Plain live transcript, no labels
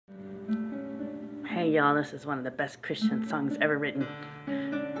Hey y'all, this is one of the best Christian songs ever written.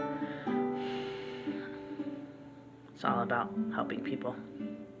 It's all about helping people.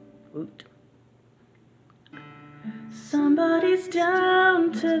 Woot. Somebody's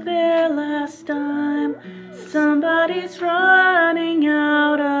down to their last dime. Somebody's running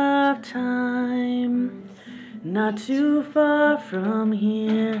out of time. Not too far from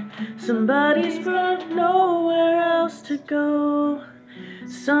here. Somebody's broke, nowhere else to go.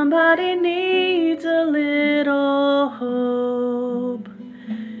 Somebody needs a little hope.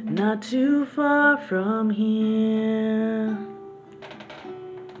 Not too far from here.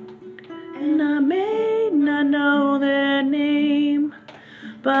 And I may not know their name,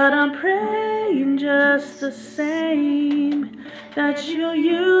 but I'm praying just the same, that you'll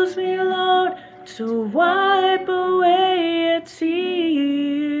use me, Lord, to wipe away a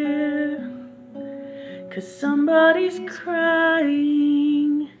tear. 'Cause somebody's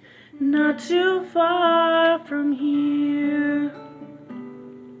crying not too far from here.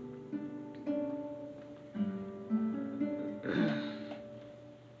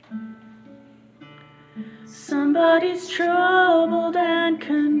 Somebody's troubled and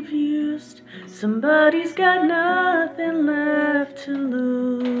confused. Somebody's got nothing left to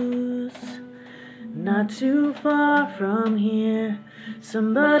lose. Not too far from here.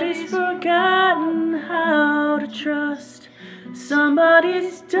 Somebody's forgotten how to trust.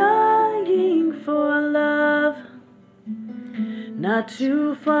 Somebody's dying for love. Not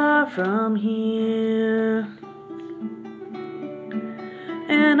too far from here.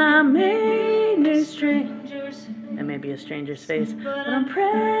 And I may know strangers, it may be a stranger's face, but I'm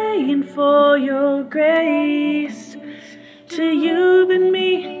praying for your grace to you and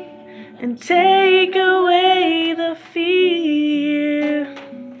me, and take away the fear.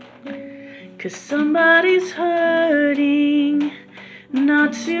 'Cause somebody's hurting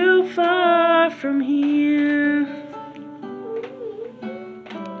not too far from here.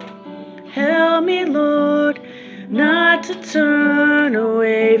 Help me, Lord, not to turn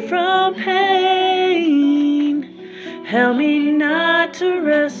away from pain. Help me not to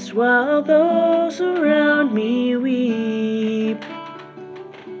rest while those around me weep.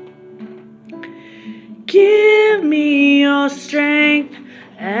 Give me your strength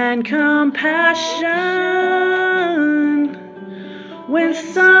and compassion when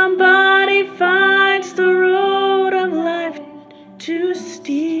somebody finds the road of life too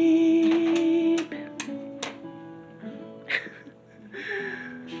steep.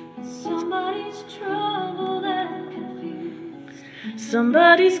 Somebody's troubled and confused.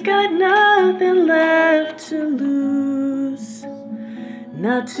 Somebody's got nothing left to lose.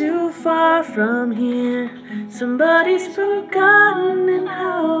 Not too far from here. Somebody's forgotten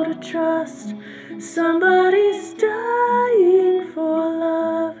how to trust. Somebody's dying for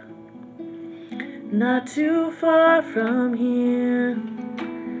love. Not too far from here.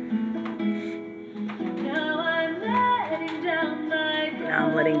 Now I'm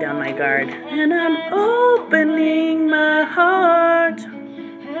letting down my guard. And I'm opening my heart.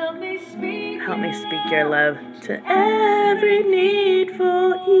 Help me speak your love to every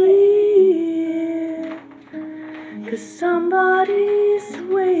needful ear. 'Cause somebody's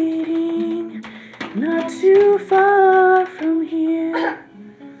waiting not too far from here.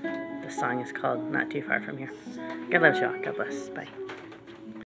 The song is called Not Too Far From Here. God loves you all. God bless. Bye.